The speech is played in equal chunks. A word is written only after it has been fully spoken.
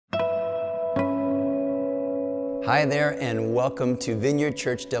Hi there, and welcome to Vineyard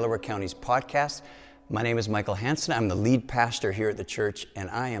Church Delaware County's podcast. My name is Michael Hansen. I'm the lead pastor here at the church, and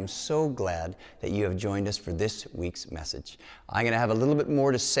I am so glad that you have joined us for this week's message. I'm going to have a little bit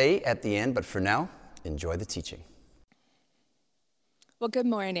more to say at the end, but for now, enjoy the teaching. Well, good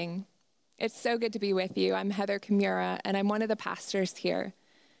morning. It's so good to be with you. I'm Heather Kimura, and I'm one of the pastors here.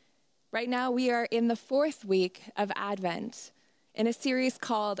 Right now, we are in the fourth week of Advent in a series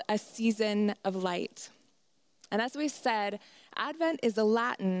called A Season of Light. And as we said, Advent is a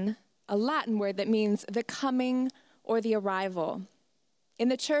Latin word that means the coming or the arrival. In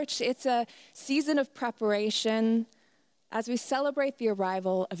the church, it's a season of preparation as we celebrate the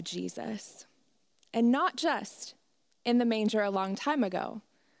arrival of Jesus. And not just in the manger a long time ago,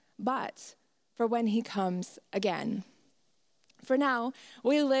 but for when he comes again. For now,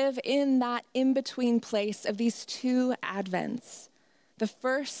 we live in that in-between place of these two Advents, the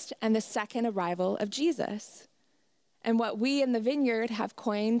first and the second arrival of Jesus, and what we in the Vineyard have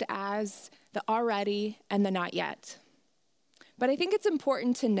coined as the already and the not yet. But I think it's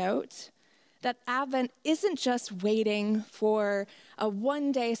important to note that Advent isn't just waiting for a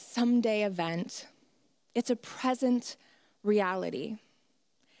one-day, someday event. It's a present reality.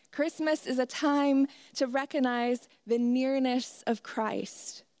 Christmas is a time to recognize the nearness of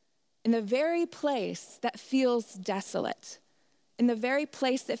Christ in the very place that feels desolate, in the very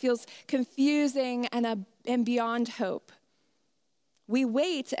place that feels confusing and beyond hope. We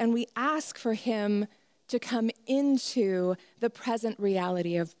wait and we ask for him to come into the present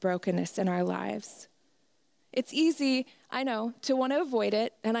reality of brokenness in our lives. It's easy, I know, to want to avoid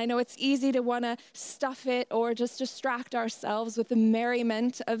it, and I know it's easy to want to stuff it or just distract ourselves with the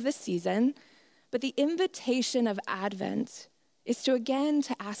merriment of the season, but the invitation of Advent is to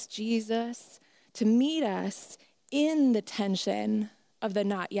ask Jesus to meet us in the tension of the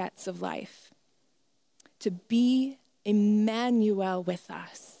not yets of life, to be Emmanuel with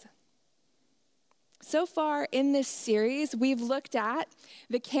us. So far in this series, we've looked at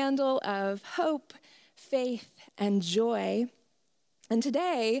the candle of hope, faith, and joy. And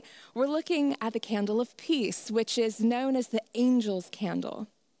today, we're looking at the candle of peace, which is known as the angel's candle.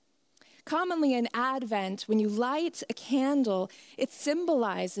 Commonly in Advent, when you light a candle, it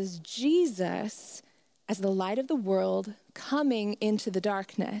symbolizes Jesus as the light of the world coming into the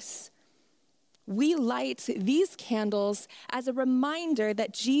darkness. We light these candles as a reminder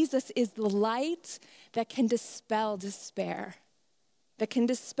that Jesus is the light that can dispel despair, that can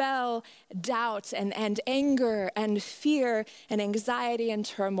dispel doubt and anger and fear and anxiety and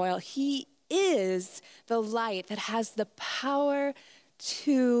turmoil. He is the light that has the power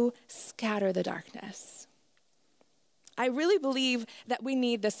to scatter the darkness. I really believe that we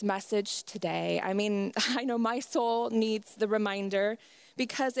need this message today. I mean, I know my soul needs the reminder,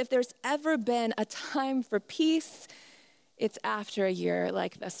 because if there's ever been a time for peace, it's after a year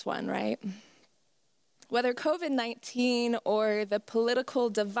like this one, right? Whether COVID-19 or the political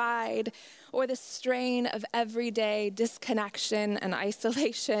divide or the strain of everyday disconnection and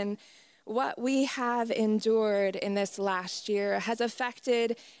isolation, what we have endured in this last year has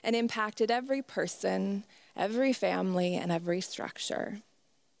affected and impacted every person, every family, and every structure.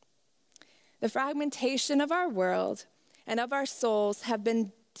 The fragmentation of our world and of our souls have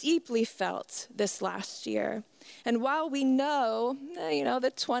been deeply felt this last year. And while we know,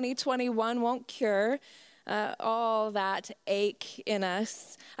 that 2021 won't cure all that ache in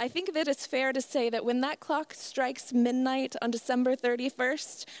us, I think that it's fair to say that when that clock strikes midnight on December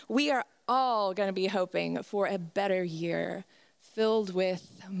 31st, we are all going to be hoping for a better year filled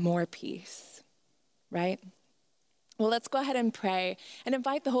with more peace, right? Well, let's go ahead and pray and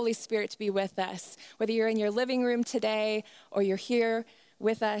invite the Holy Spirit to be with us. Whether you're in your living room today or you're here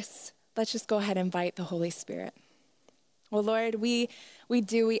with us, let's just go ahead and invite the Holy Spirit. Well, Lord, we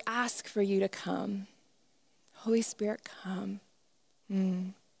ask for you to come. Holy Spirit, come.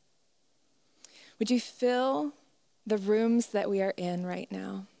 Would you fill the rooms that we are in right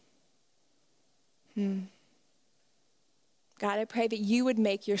now? God, I pray that you would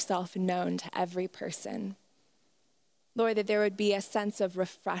make yourself known to every person. Lord, that there would be a sense of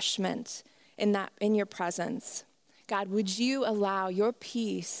refreshment in your presence. God, would you allow your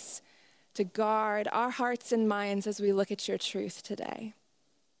peace to guard our hearts and minds as we look at your truth today?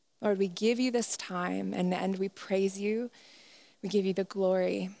 Lord, we give you this time and we praise you. We give you the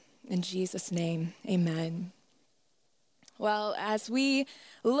glory. In Jesus' name, amen. Well, as we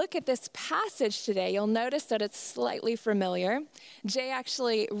look at this passage today, you'll notice that it's slightly familiar. Jay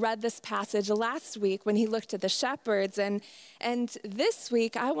actually read this passage last week when he looked at the shepherds. And this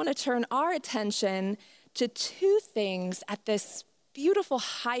week, I want to turn our attention to two things at this beautiful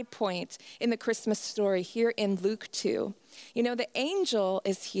high point in the Christmas story here in Luke 2. You know, the angel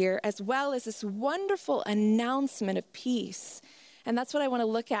is here as well as this wonderful announcement of peace. And that's what I want to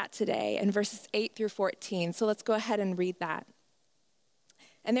look at today in verses 8 through 14. So let's go ahead and read that.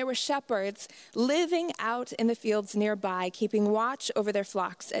 And there were shepherds living out in the fields nearby, keeping watch over their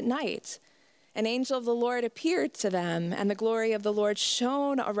flocks at night. An angel of the Lord appeared to them, and the glory of the Lord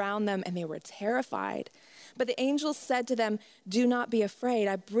shone around them, and they were terrified. But the angel said to them, "Do not be afraid.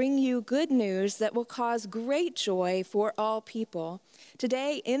 I bring you good news that will cause great joy for all people.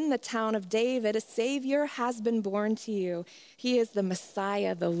 Today in the town of David, a Savior has been born to you. He is the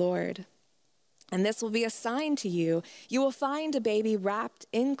Messiah, the Lord. And this will be a sign to you. You will find a baby wrapped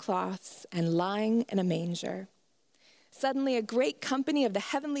in cloths and lying in a manger." Suddenly, a great company of the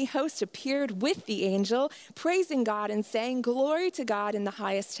heavenly host appeared with the angel, praising God and saying, "Glory to God in the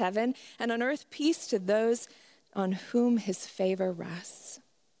highest heaven, and on earth peace to those on whom his favor rests."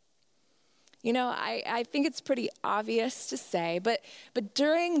 You know, I think it's pretty obvious to say, but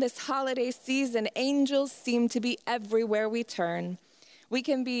during this holiday season, angels seem to be everywhere we turn. They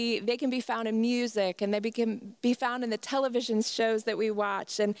can be found in music, and they can be found in the television shows that we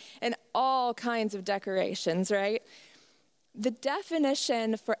watch, and all kinds of decorations, right? The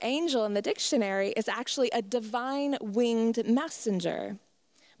definition for angel in the dictionary is actually a divine winged messenger.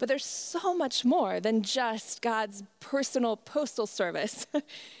 But there's so much more than just God's personal postal service.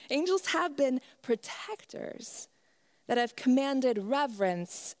 Angels have been protectors that have commanded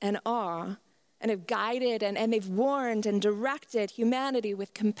reverence and awe, and have guided and they've warned and directed humanity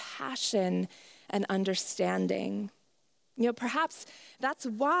with compassion and understanding. You know, perhaps that's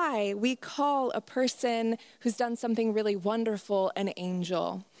why we call a person who's done something really wonderful an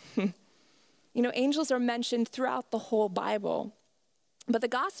angel. You know, angels are mentioned throughout the whole Bible. But the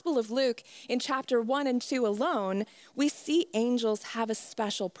Gospel of Luke, in chapter 1 and 2 alone, we see angels have a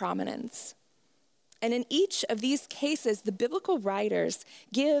special prominence. And in each of these cases, the biblical writers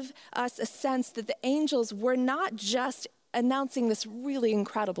give us a sense that the angels were not just announcing this really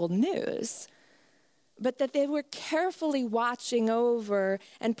incredible news, but that they were carefully watching over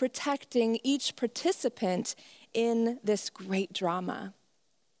and protecting each participant in this great drama.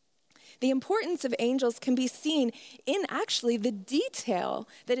 The importance of angels can be seen in actually the detail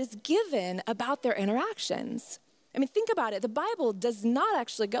that is given about their interactions. I mean, think about it. The Bible does not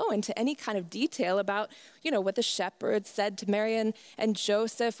actually go into any kind of detail about, you know, what the shepherds said to Mary and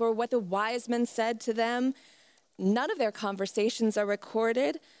Joseph, or what the wise men said to them. None of their conversations are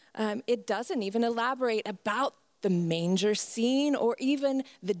recorded. It doesn't even elaborate about the manger scene or even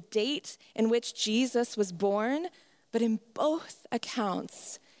the date in which Jesus was born. But in both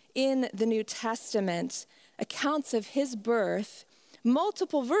accounts in the New Testament, accounts of his birth,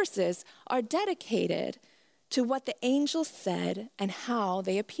 multiple verses are dedicated to what the angels said and how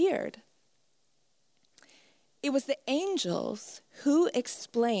they appeared. It was the angels who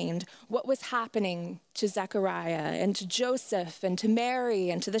explained what was happening to Zechariah and to Joseph and to Mary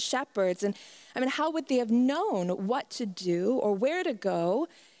and to the shepherds. And I mean, how would they have known what to do or where to go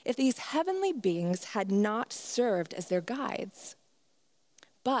if these heavenly beings had not served as their guides?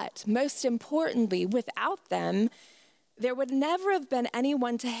 But most importantly, without them, there would never have been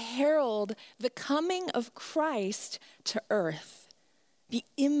anyone to herald the coming of Christ to earth, the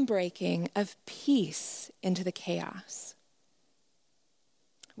inbreaking of peace into the chaos.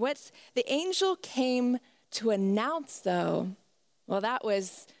 What the angel came to announce, though, well,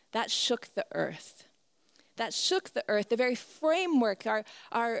 that shook the earth. That shook the earth, the very framework,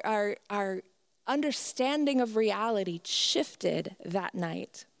 our understanding of reality shifted that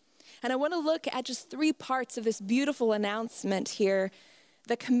night. And I want to look at just 3 parts of this beautiful announcement here: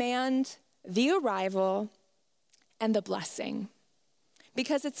 the command, the arrival, and the blessing.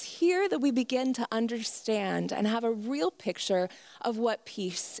 Because it's here that we begin to understand and have a real picture of what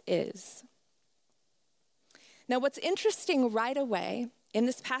peace is. Now, what's interesting right away in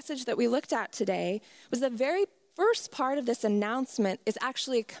this passage that we looked at today was the very first part of this announcement is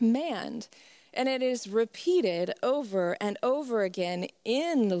actually a command. And it is repeated over and over again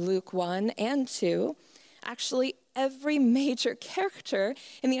in Luke 1 and 2. Actually, every major character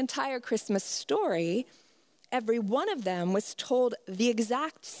in the entire Christmas story, every one of them was told the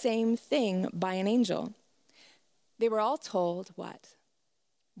exact same thing by an angel. They were all told what?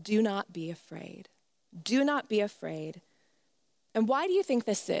 Do not be afraid. Do not be afraid. And why do you think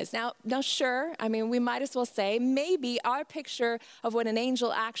this is? Now, sure, I mean, we might as well say maybe our picture of what an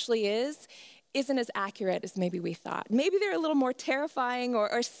angel actually is isn't as accurate as maybe we thought. Maybe they're a little more terrifying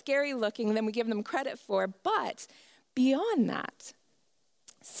or scary looking than we give them credit for. But beyond that,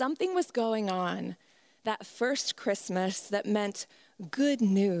 something was going on that first Christmas that meant good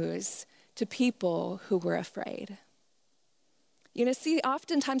news to people who were afraid. You know, see,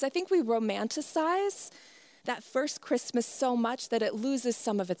 oftentimes I think we romanticize that first Christmas so much that it loses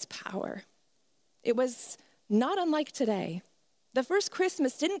some of its power. It was not unlike today. The first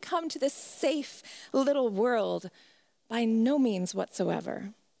Christmas didn't come to this safe little world by no means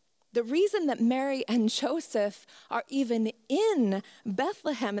whatsoever. The reason that Mary and Joseph are even in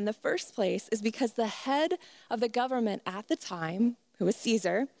Bethlehem in the first place is because the head of the government at the time, who was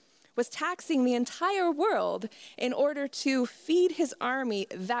Caesar, was taxing the entire world in order to feed his army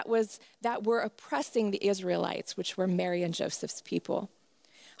that were oppressing the Israelites, which were Mary and Joseph's people.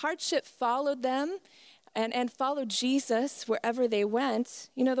 Hardship followed them and followed Jesus wherever they went.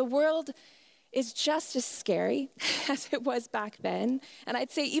 You know, the world is just as scary as it was back then. And I'd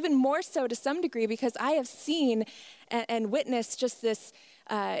say even more so to some degree, because I have seen and witnessed just this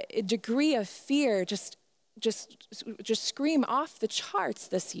degree of fear just scream off the charts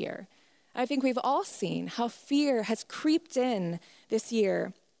this year. I think we've all seen how fear has creeped in this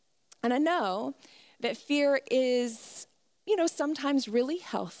year. And I know that fear is, you know, sometimes really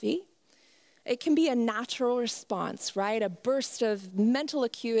healthy. It can be a natural response, right? A burst of mental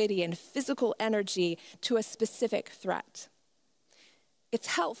acuity and physical energy to a specific threat. It's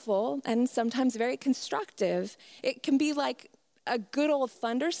helpful and sometimes very constructive. It can be like a good old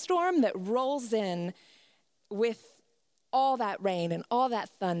thunderstorm that rolls in with all that rain and all that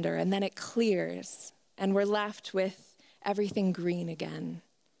thunder, and then it clears, and we're left with everything green again.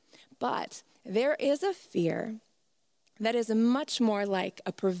 But there is a fear that is much more like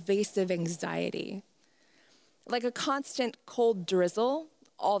a pervasive anxiety, like a constant cold drizzle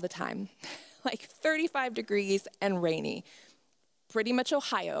all the time, like 35 degrees and rainy. Pretty much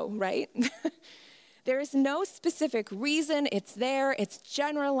Ohio, right? There is no specific reason. It's there. It's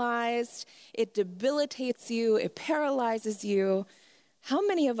generalized. It debilitates you. It paralyzes you. How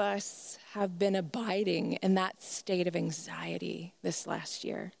many of us have been abiding in that state of anxiety this last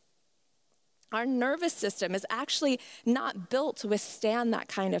year? Our nervous system is actually not built to withstand that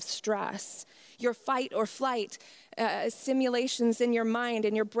kind of stress. Your fight or flight simulations in your mind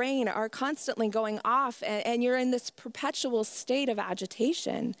and your brain are constantly going off, and you're in this perpetual state of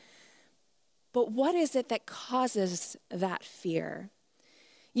agitation. But what is it that causes that fear?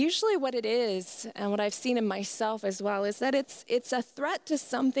 Usually what it is, and what I've seen in myself as well, is that it's a threat to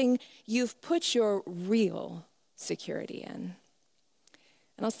something you've put your real security in.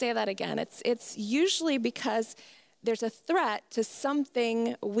 And I'll say that again. It's usually because there's a threat to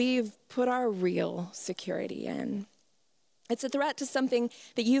something we've put our real security in. It's a threat to something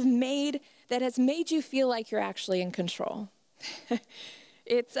that you've made that has made you feel like you're actually in control.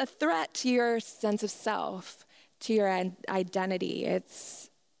 It's a threat to your sense of self, to your identity. It's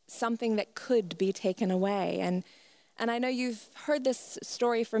something that could be taken away. And I know you've heard this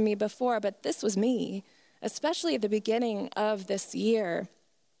story from me before, but this was me, especially at the beginning of this year.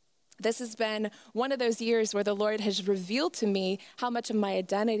 This has been one of those years where the Lord has revealed to me how much of my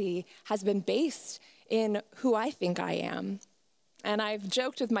identity has been based in who I think I am. And I've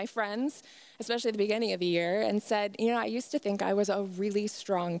joked with my friends, especially at the beginning of the year, and said, you know, I used to think I was a really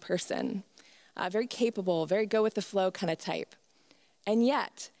strong person, very capable, very go with the flow kind of type. And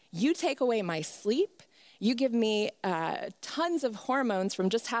yet, you take away my sleep, you give me tons of hormones from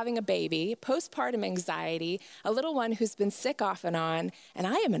just having a baby, postpartum anxiety, a little one who's been sick off and on, and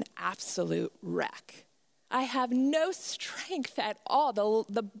I am an absolute wreck. I have no strength at all.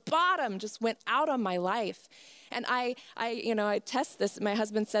 The bottom just went out on my life. And I test this. My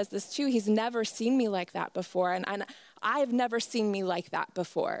husband says this too. He's never seen me like that before. And I've never seen me like that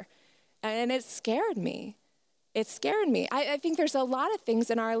before. And it scared me. It scared me. I think there's a lot of things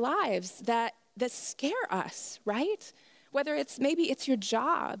in our lives that scare us, right? Whether maybe it's your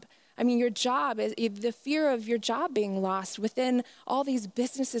job. I mean, your job, the fear of your job being lost within all these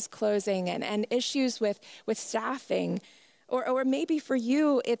businesses closing and issues with staffing. Or maybe for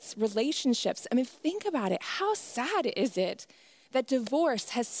you, it's relationships. I mean, think about it. How sad is it that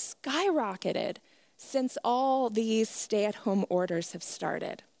divorce has skyrocketed since all these stay-at-home orders have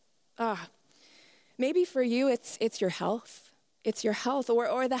started? Maybe for you, it's your health. It's your health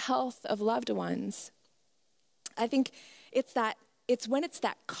or the health of loved ones. I think it's when it's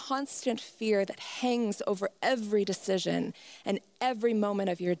that constant fear that hangs over every decision and every moment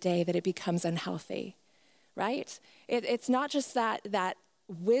of your day that it becomes unhealthy, right? It's not just that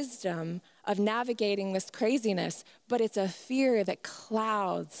wisdom of navigating this craziness, but it's a fear that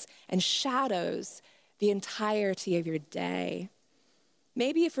clouds and shadows the entirety of your day.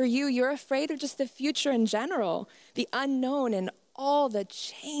 Maybe for you, you're afraid of just the future in general, the unknown and all the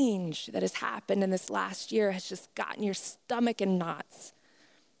change that has happened in this last year has just gotten your stomach in knots.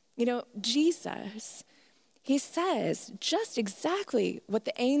 You know, Jesus, he says just exactly what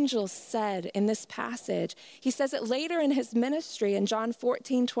the angels said in this passage. He says it later in his ministry in John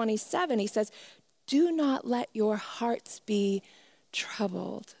 14:27. He says, do not let your hearts be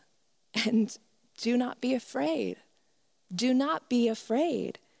troubled, and do not be afraid. Do not be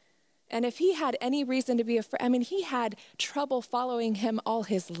afraid. And if he had any reason to be afraid, I mean, he had trouble following him all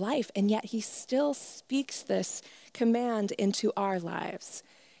his life, and yet he still speaks this command into our lives.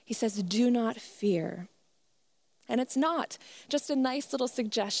 He says, do not fear. And it's not just a nice little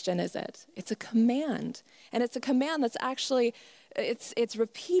suggestion, is it? It's a command. And it's a command that's actually, it's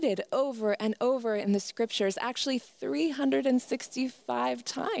repeated over and over in the scriptures, actually 365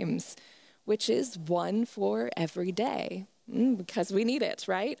 times, which is one for every day, because we need it,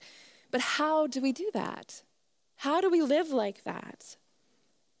 right? But how do we do that? How do we live like that?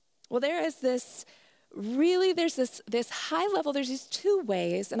 Well, there's this high level, there's these two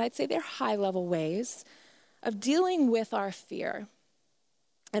ways, and I'd say they're high level ways of dealing with our fear.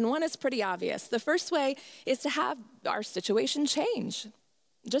 And one is pretty obvious. The first way is to have our situation change,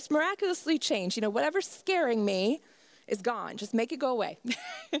 just miraculously change. You know, whatever's scaring me is gone. Just make it go away.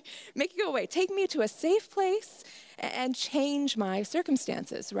 Make it go away. Take me to a safe place and change my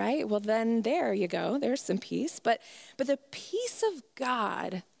circumstances, right? Well, then there you go. There's some peace. But the peace of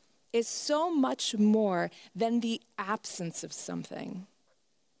God is so much more than the absence of something.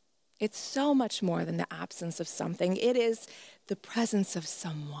 It's so much more than the absence of something. It is the presence of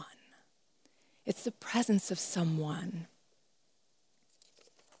someone. It's the presence of someone.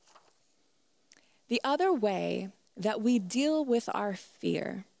 The other way that we deal with our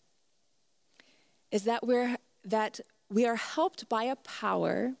fear is that we are helped by a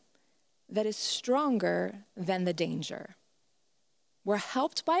power that is stronger than the danger. We're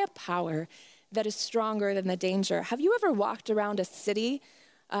helped by a power that is stronger than the danger. Have you ever walked around a city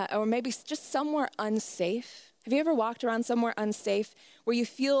or maybe just somewhere unsafe? Have you ever walked around somewhere unsafe where you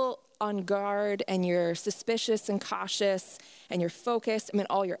feel on guard and you're suspicious and cautious and you're focused? I mean,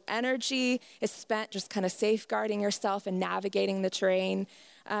 all your energy is spent just kind of safeguarding yourself and navigating the terrain.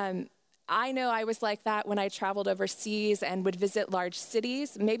 I know I was like that when I traveled overseas and would visit large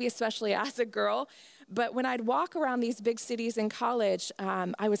cities, maybe especially as a girl. But when I'd walk around these big cities in college,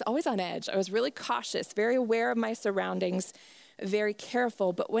 I was always on edge. I was really cautious, very aware of my surroundings, very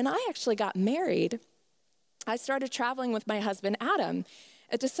careful. But when I actually got married, I started traveling with my husband, Adam,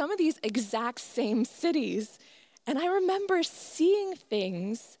 to some of these exact same cities. And I remember seeing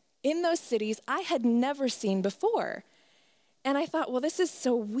things in those cities I had never seen before. And I thought, well, this is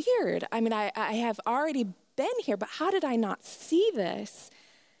so weird. I mean, I have already been here, but how did I not see this?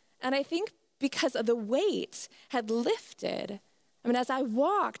 And I think because of the weight had lifted. I mean, as I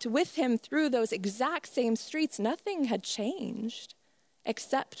walked with him through those exact same streets, nothing had changed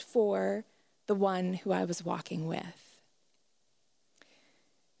except for the one who I was walking with.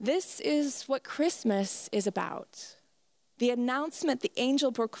 This is what Christmas is about. The announcement the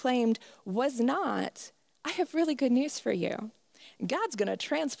angel proclaimed was not, I have really good news for you. God's going to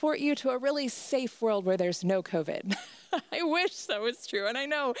transport you to a really safe world where there's no COVID. I wish that was true, and I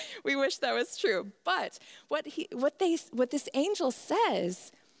know we wish that was true. But what this angel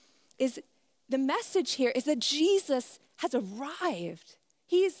says is the message here is that Jesus has arrived.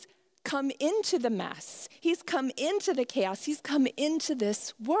 He's come into the mess. He's come into the chaos. He's come into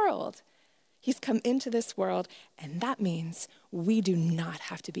this world. He's come into this world, and that means we do not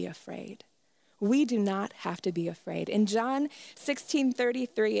have to be afraid. We do not have to be afraid. In John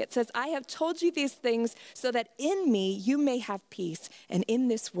 16:33, it says, I have told you these things so that in me you may have peace, and in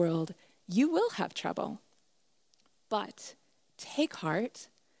this world you will have trouble. But take heart,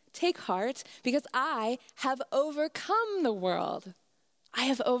 because I have overcome the world. I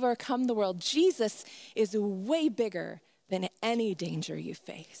have overcome the world. Jesus is way bigger than any danger you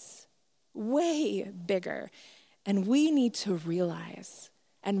face. Way bigger. And we need to realize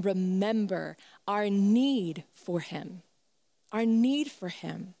and remember our need for him. Our need for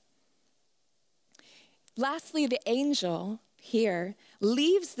him. Lastly, the angel here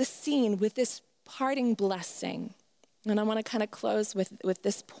leaves the scene with this parting blessing. And I want to kind of close with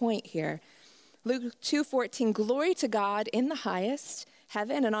this point here. Luke 2:14, glory to God in the highest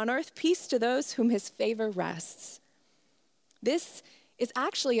heaven, and on earth peace to those whom his favor rests. This is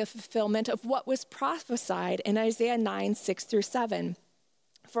actually a fulfillment of what was prophesied in Isaiah 9:6-7.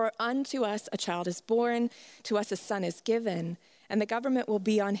 For unto us a child is born, to us a son is given, and the government will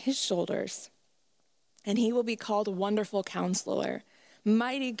be on his shoulders. And he will be called a Wonderful Counselor,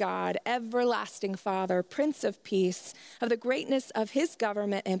 mighty God, everlasting Father, Prince of Peace, of the greatness of his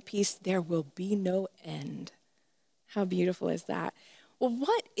government and peace, there will be no end. How beautiful is that? Well,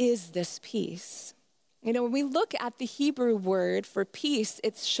 what is this peace? You know, when we look at the Hebrew word for peace,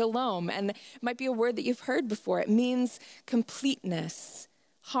 it's shalom, and it might be a word that you've heard before. It means completeness,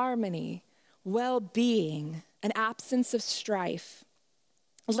 harmony, well-being, an absence of strife.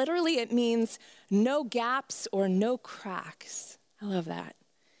 Literally, it means no gaps or no cracks. I love that.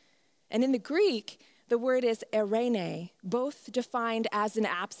 And in the Greek, the word is eirene, both defined as an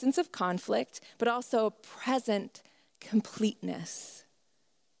absence of conflict, but also present completeness.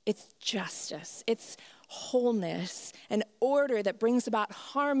 It's justice, it's wholeness, an order that brings about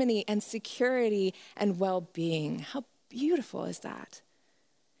harmony and security and well-being. How beautiful is that?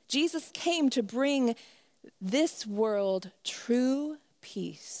 Jesus came to bring this world true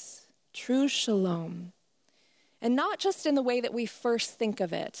peace, true shalom. And not just in the way that we first think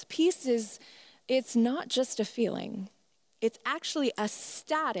of it. Peace it's not just a feeling. It's actually a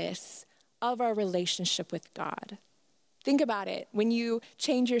status of our relationship with God. Think about it. When you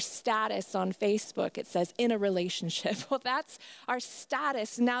change your status on Facebook, it says in a relationship. Well, that's our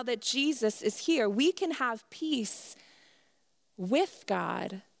status now that Jesus is here. We can have peace with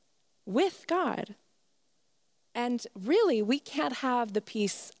God, And really, we can't have the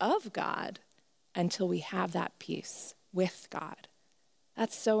peace of God until we have that peace with God.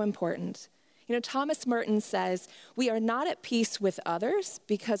 That's so important. You know, Thomas Merton says, we are not at peace with others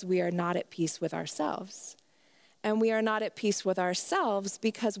because we are not at peace with ourselves. And we are not at peace with ourselves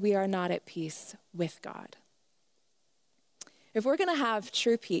because we are not at peace with God. If we're going to have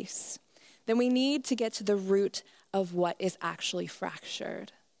true peace, then we need to get to the root of what is actually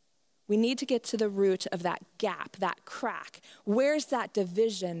fractured. We need to get to the root of that gap, that crack. Where's that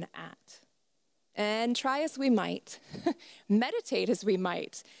division at? And try as we might, meditate as we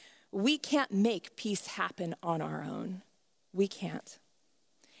might, we can't make peace happen on our own. We can't.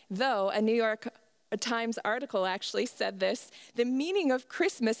 Though a New York Times article actually said this, the meaning of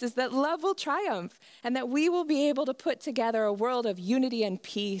Christmas is that love will triumph and that we will be able to put together a world of unity and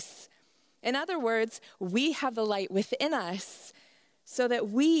peace. In other words, we have the light within us so that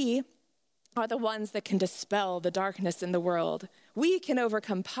we are the ones that can dispel the darkness in the world. We can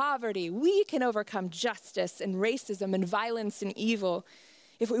overcome poverty. We can overcome justice and racism and violence and evil.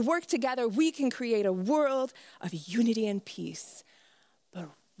 If we work together, we can create a world of unity and peace. But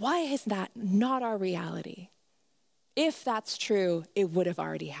why is that not our reality? If that's true, it would have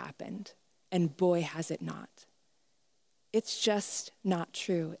already happened. And boy, has it not. It's just not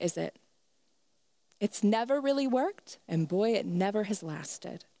true, is it? It's never really worked, and boy, it never has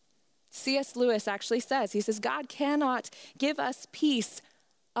lasted. C.S. Lewis actually says, he says, God cannot give us peace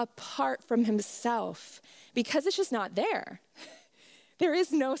apart from himself because it's just not there. There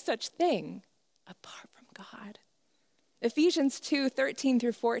is no such thing apart from God. Ephesians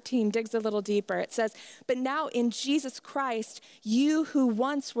 2:13-14 digs a little deeper. It says, but now in Jesus Christ, you who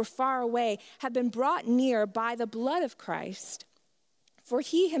once were far away have been brought near by the blood of Christ. For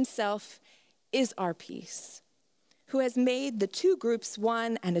he himself is our peace, who has made the two groups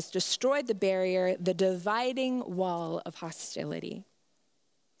one and has destroyed the barrier, the dividing wall of hostility.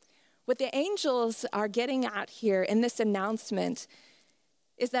 What the angels are getting at here in this announcement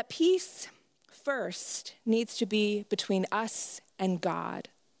is that peace first needs to be between us and God,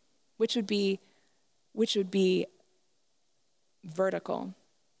 which would be vertical.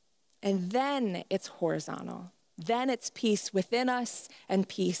 And then it's horizontal. Then it's peace within us and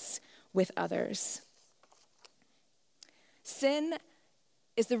peace with others. Sin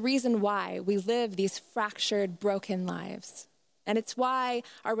is the reason why we live these fractured, broken lives. And it's why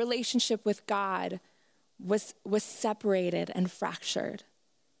our relationship with God was separated and fractured.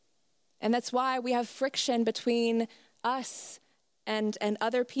 And that's why we have friction between us and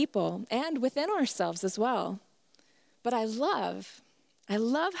other people and within ourselves as well. But I love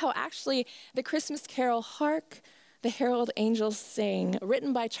how actually the Christmas carol, Hark, the Herald Angels Sing,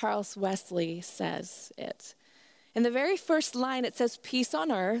 written by Charles Wesley, says it. In the very first line, it says, peace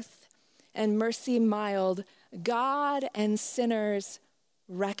on earth and mercy mild, God and sinners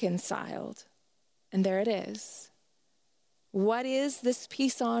reconciled. And there it is. What is this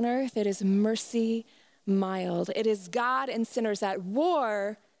peace on earth? It is mercy mild. It is God and sinners at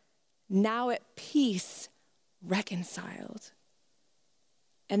war, now at peace, reconciled.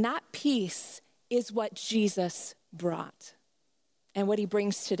 And that peace is what Jesus brought. and what he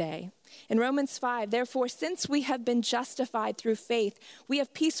brings today. In Romans 5, therefore, since we have been justified through faith, we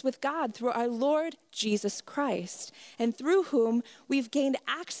have peace with God through our Lord Jesus Christ, and through whom we've gained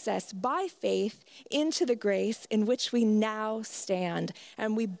access by faith into the grace in which we now stand,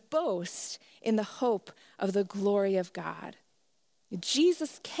 and we boast in the hope of the glory of God.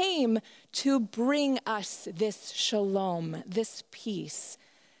 Jesus came to bring us this shalom, this peace,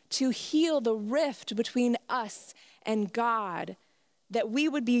 to heal the rift between us and God, that we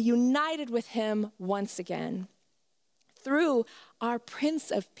would be united with him once again. Through our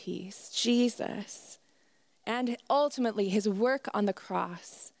Prince of Peace, Jesus, and ultimately his work on the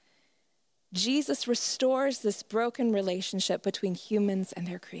cross, Jesus restores this broken relationship between humans and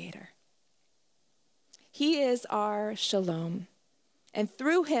their Creator. He is our shalom, and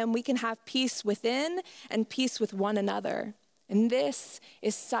through him we can have peace within and peace with one another. And this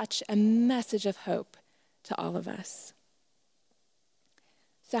is such a message of hope to all of us.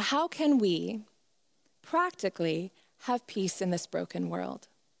 So how can we practically have peace in this broken world?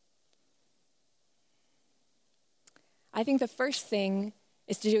 I think the first thing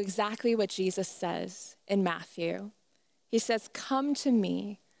is to do exactly what Jesus says in Matthew. He says, "Come to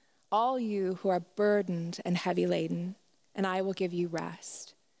me, all you who are burdened and heavy laden, and I will give you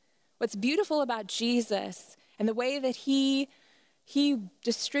rest." What's beautiful about Jesus and the way that he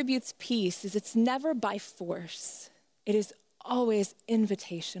distributes peace is it's never by force. It is always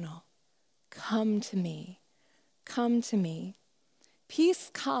invitational. Come to me. Come to me. Peace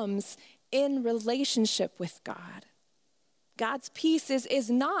comes in relationship with God. God's peace is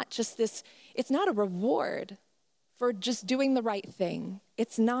not just this, it's not a reward for just doing the right thing.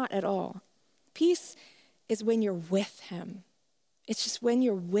 It's not at all. Peace is when you're with him. It's just when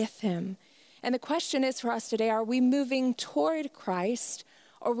you're with him. And the question is for us today, are we moving toward Christ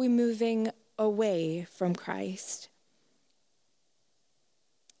or are we moving away from Christ?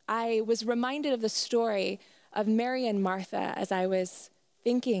 I was reminded of the story of Mary and Martha as I was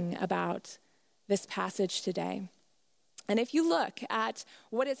thinking about this passage today. And if you look at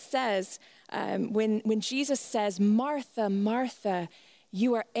what it says, when Jesus says, "Martha, Martha,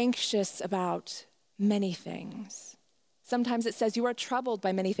 you are anxious about many things." Sometimes it says you are troubled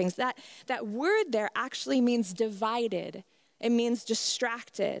by many things. That word there actually means divided. It means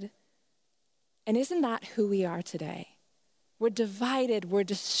distracted. And isn't that who we are today? We're divided, we're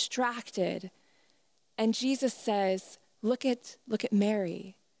distracted. And Jesus says, look at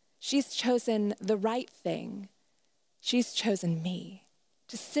Mary. She's chosen the right thing. She's chosen me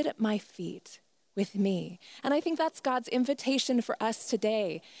to sit at my feet with me. And I think that's God's invitation for us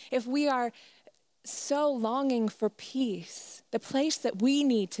today. If we are so longing for peace, the place that we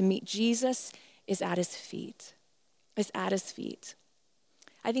need to meet Jesus is at his feet,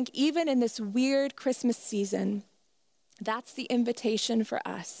 I think even in this weird Christmas season, that's the invitation for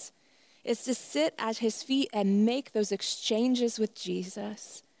us, is to sit at his feet and make those exchanges with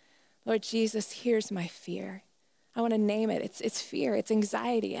Jesus. Lord Jesus, here's my fear. I want to name it. It's fear, it's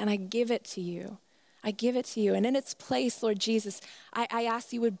anxiety, and I give it to you. I give it to you. And in its place, Lord Jesus, I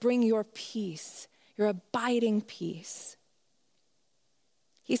ask you would bring your peace, your abiding peace.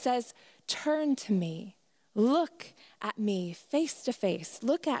 He says, turn to me, look at me face to face,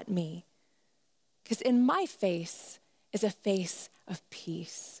 look at me, because in my face is a face of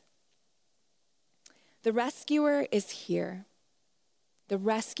peace. The rescuer is here. The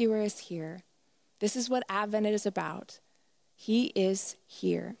rescuer is here. This is what Advent is about. He is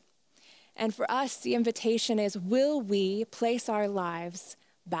here. And for us, the invitation is, will we place our lives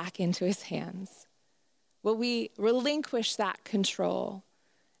back into his hands? Will we relinquish that control?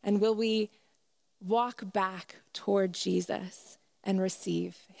 And will we walk back toward Jesus and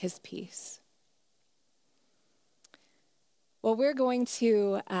receive his peace? Well, we're going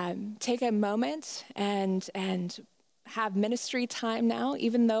to take a moment and have ministry time now,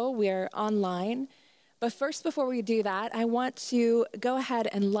 even though we're online. But first, before we do that, I want to go ahead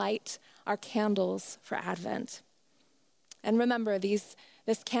and light our candles for Advent. And remember, this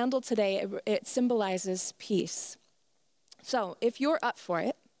candle today, it symbolizes peace. So if you're up for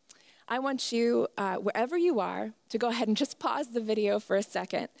it, I want you, wherever you are, to go ahead and just pause the video for a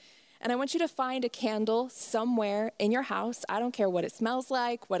second. And I want you to find a candle somewhere in your house. I don't care what it smells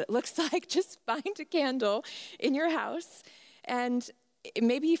like, what it looks like. Just find a candle in your house. And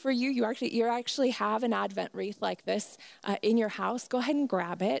maybe for you, you actually have an Advent wreath like this in your house. Go ahead and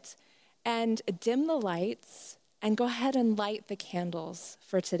grab it and dim the lights and go ahead and light the candles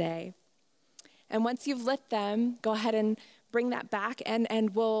for today. And once you've lit them, go ahead and bring that back and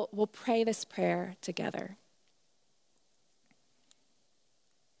we'll pray this prayer together.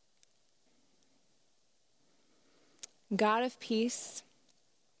 God of peace,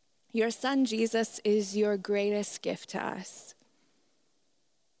 your Son Jesus is your greatest gift to us.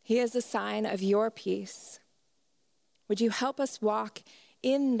 He is a sign of your peace. Would you help us walk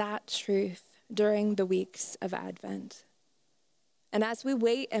in that truth during the weeks of Advent? And as we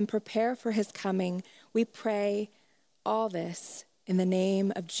wait and prepare for his coming, we pray all this in the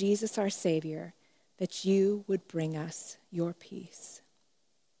name of Jesus our Savior, that you would bring us your peace.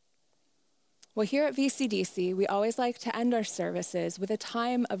 Well, here at VCDC, we always like to end our services with a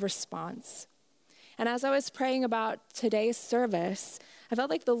time of response. And as I was praying about today's service, I felt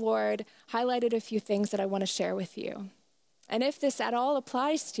like the Lord highlighted a few things that I want to share with you. And if this at all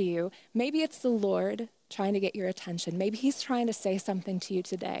applies to you, maybe it's the Lord trying to get your attention. Maybe he's trying to say something to you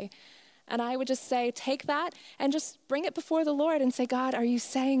today. And I would just say, take that and just bring it before the Lord and say, God, are you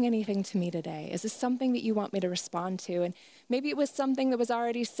saying anything to me today? Is this something that you want me to respond to? And maybe it was something that was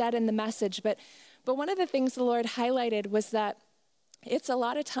already said in the message, but one of the things the Lord highlighted was that it's a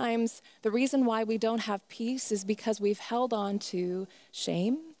lot of times the reason why we don't have peace is because we've held on to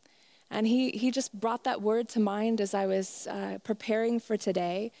shame. And he just brought that word to mind as I was preparing for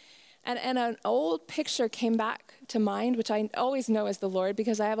today. And an old picture came back to mind, which I always know is the Lord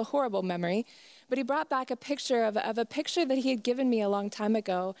because I have a horrible memory. But he brought back a picture of a picture that he had given me a long time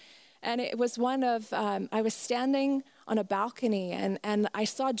ago. And it was one of, I was standing on a balcony and I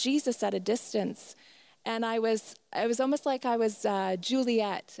saw Jesus at a distance. And it was almost like I was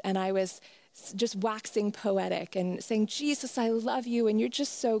Juliet, and I was just waxing poetic and saying, Jesus, I love you, and you're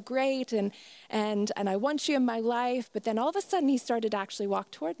just so great, and I want you in my life. But then all of a sudden, he started to actually walk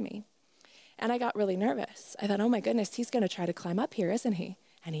toward me. And I got really nervous. I thought, oh my goodness, he's going to try to climb up here, isn't he?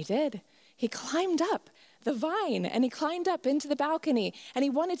 And he did. He climbed up the vine, and he climbed up into the balcony, and he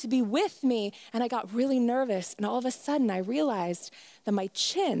wanted to be with me. And I got really nervous, and all of a sudden, I realized that my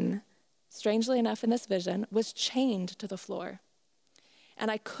chin, strangely enough in this vision, was chained to the floor.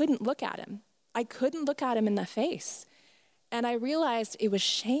 And I couldn't look at him. I couldn't look at him in the face. And I realized it was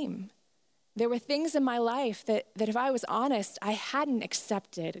shame. There were things in my life that if I was honest, I hadn't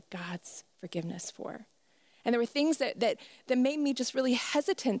accepted God's forgiveness for. And there were things that made me just really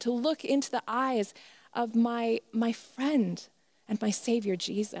hesitant to look into the eyes of my friend and my Savior,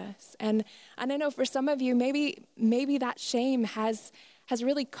 Jesus. And I know for some of you, maybe that shame has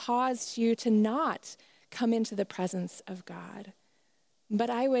really caused you to not come into the presence of God. But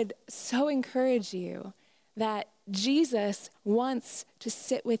I would so encourage you that Jesus wants to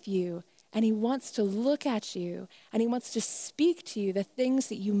sit with you, and he wants to look at you, and he wants to speak to you the things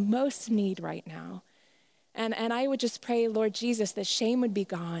that you most need right now. And I would just pray, Lord Jesus, that shame would be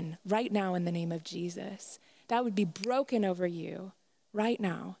gone right now in the name of Jesus. That would be broken over you right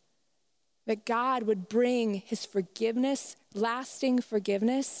now. That God would bring his forgiveness, lasting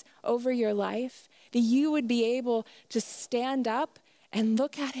forgiveness over your life, that you would be able to stand up and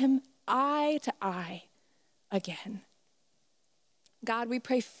look at him eye to eye again. God, we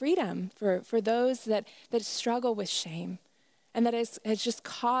pray freedom for those that struggle with shame and that has just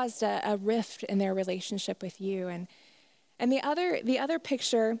caused a rift in their relationship with you. And the other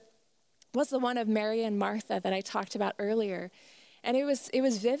picture was the one of Mary and Martha that I talked about earlier. And it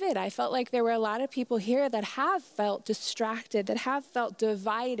was vivid. I felt like there were a lot of people here that have felt distracted, that have felt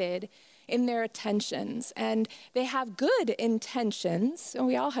divided in their attentions. And they have good intentions, and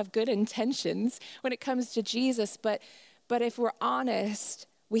we all have good intentions when it comes to Jesus, but if we're honest,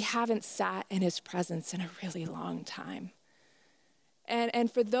 we haven't sat in his presence in a really long time.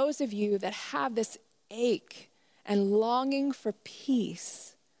 And for those of you that have this ache and longing for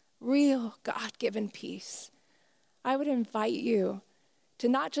peace, real God-given peace, I would invite you to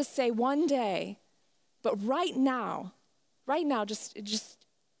not just say one day, but right now, just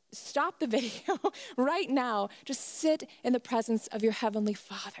stop the video right now. Just sit in the presence of your Heavenly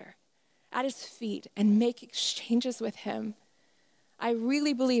Father at his feet and make exchanges with him. I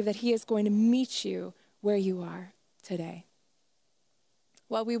really believe that he is going to meet you where you are today.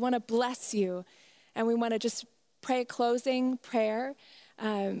 Well, we want to bless you, and we want to just pray a closing prayer.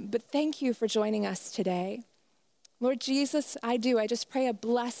 But thank you for joining us today. Lord Jesus, I just pray a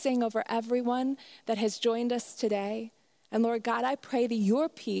blessing over everyone that has joined us today. And Lord God, I pray that your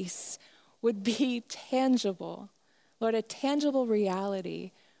peace would be tangible. Lord, a tangible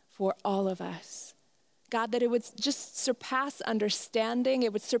reality for all of us. God, that it would just surpass understanding.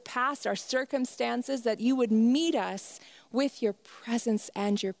 It would surpass our circumstances, that you would meet us with your presence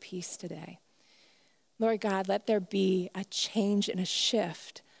and your peace today. Lord God, let there be a change and a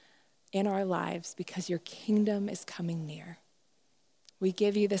shift in our lives because your kingdom is coming near. We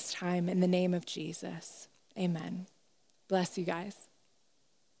give you this time in the name of Jesus. Amen. Bless you guys.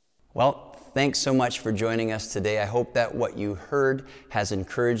 Well, thanks so much for joining us today. I hope that what you heard has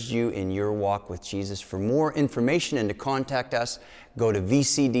encouraged you in your walk with Jesus. For more information and to contact us, go to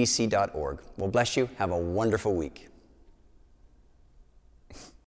vcdc.org. Well, bless you. Have a wonderful week.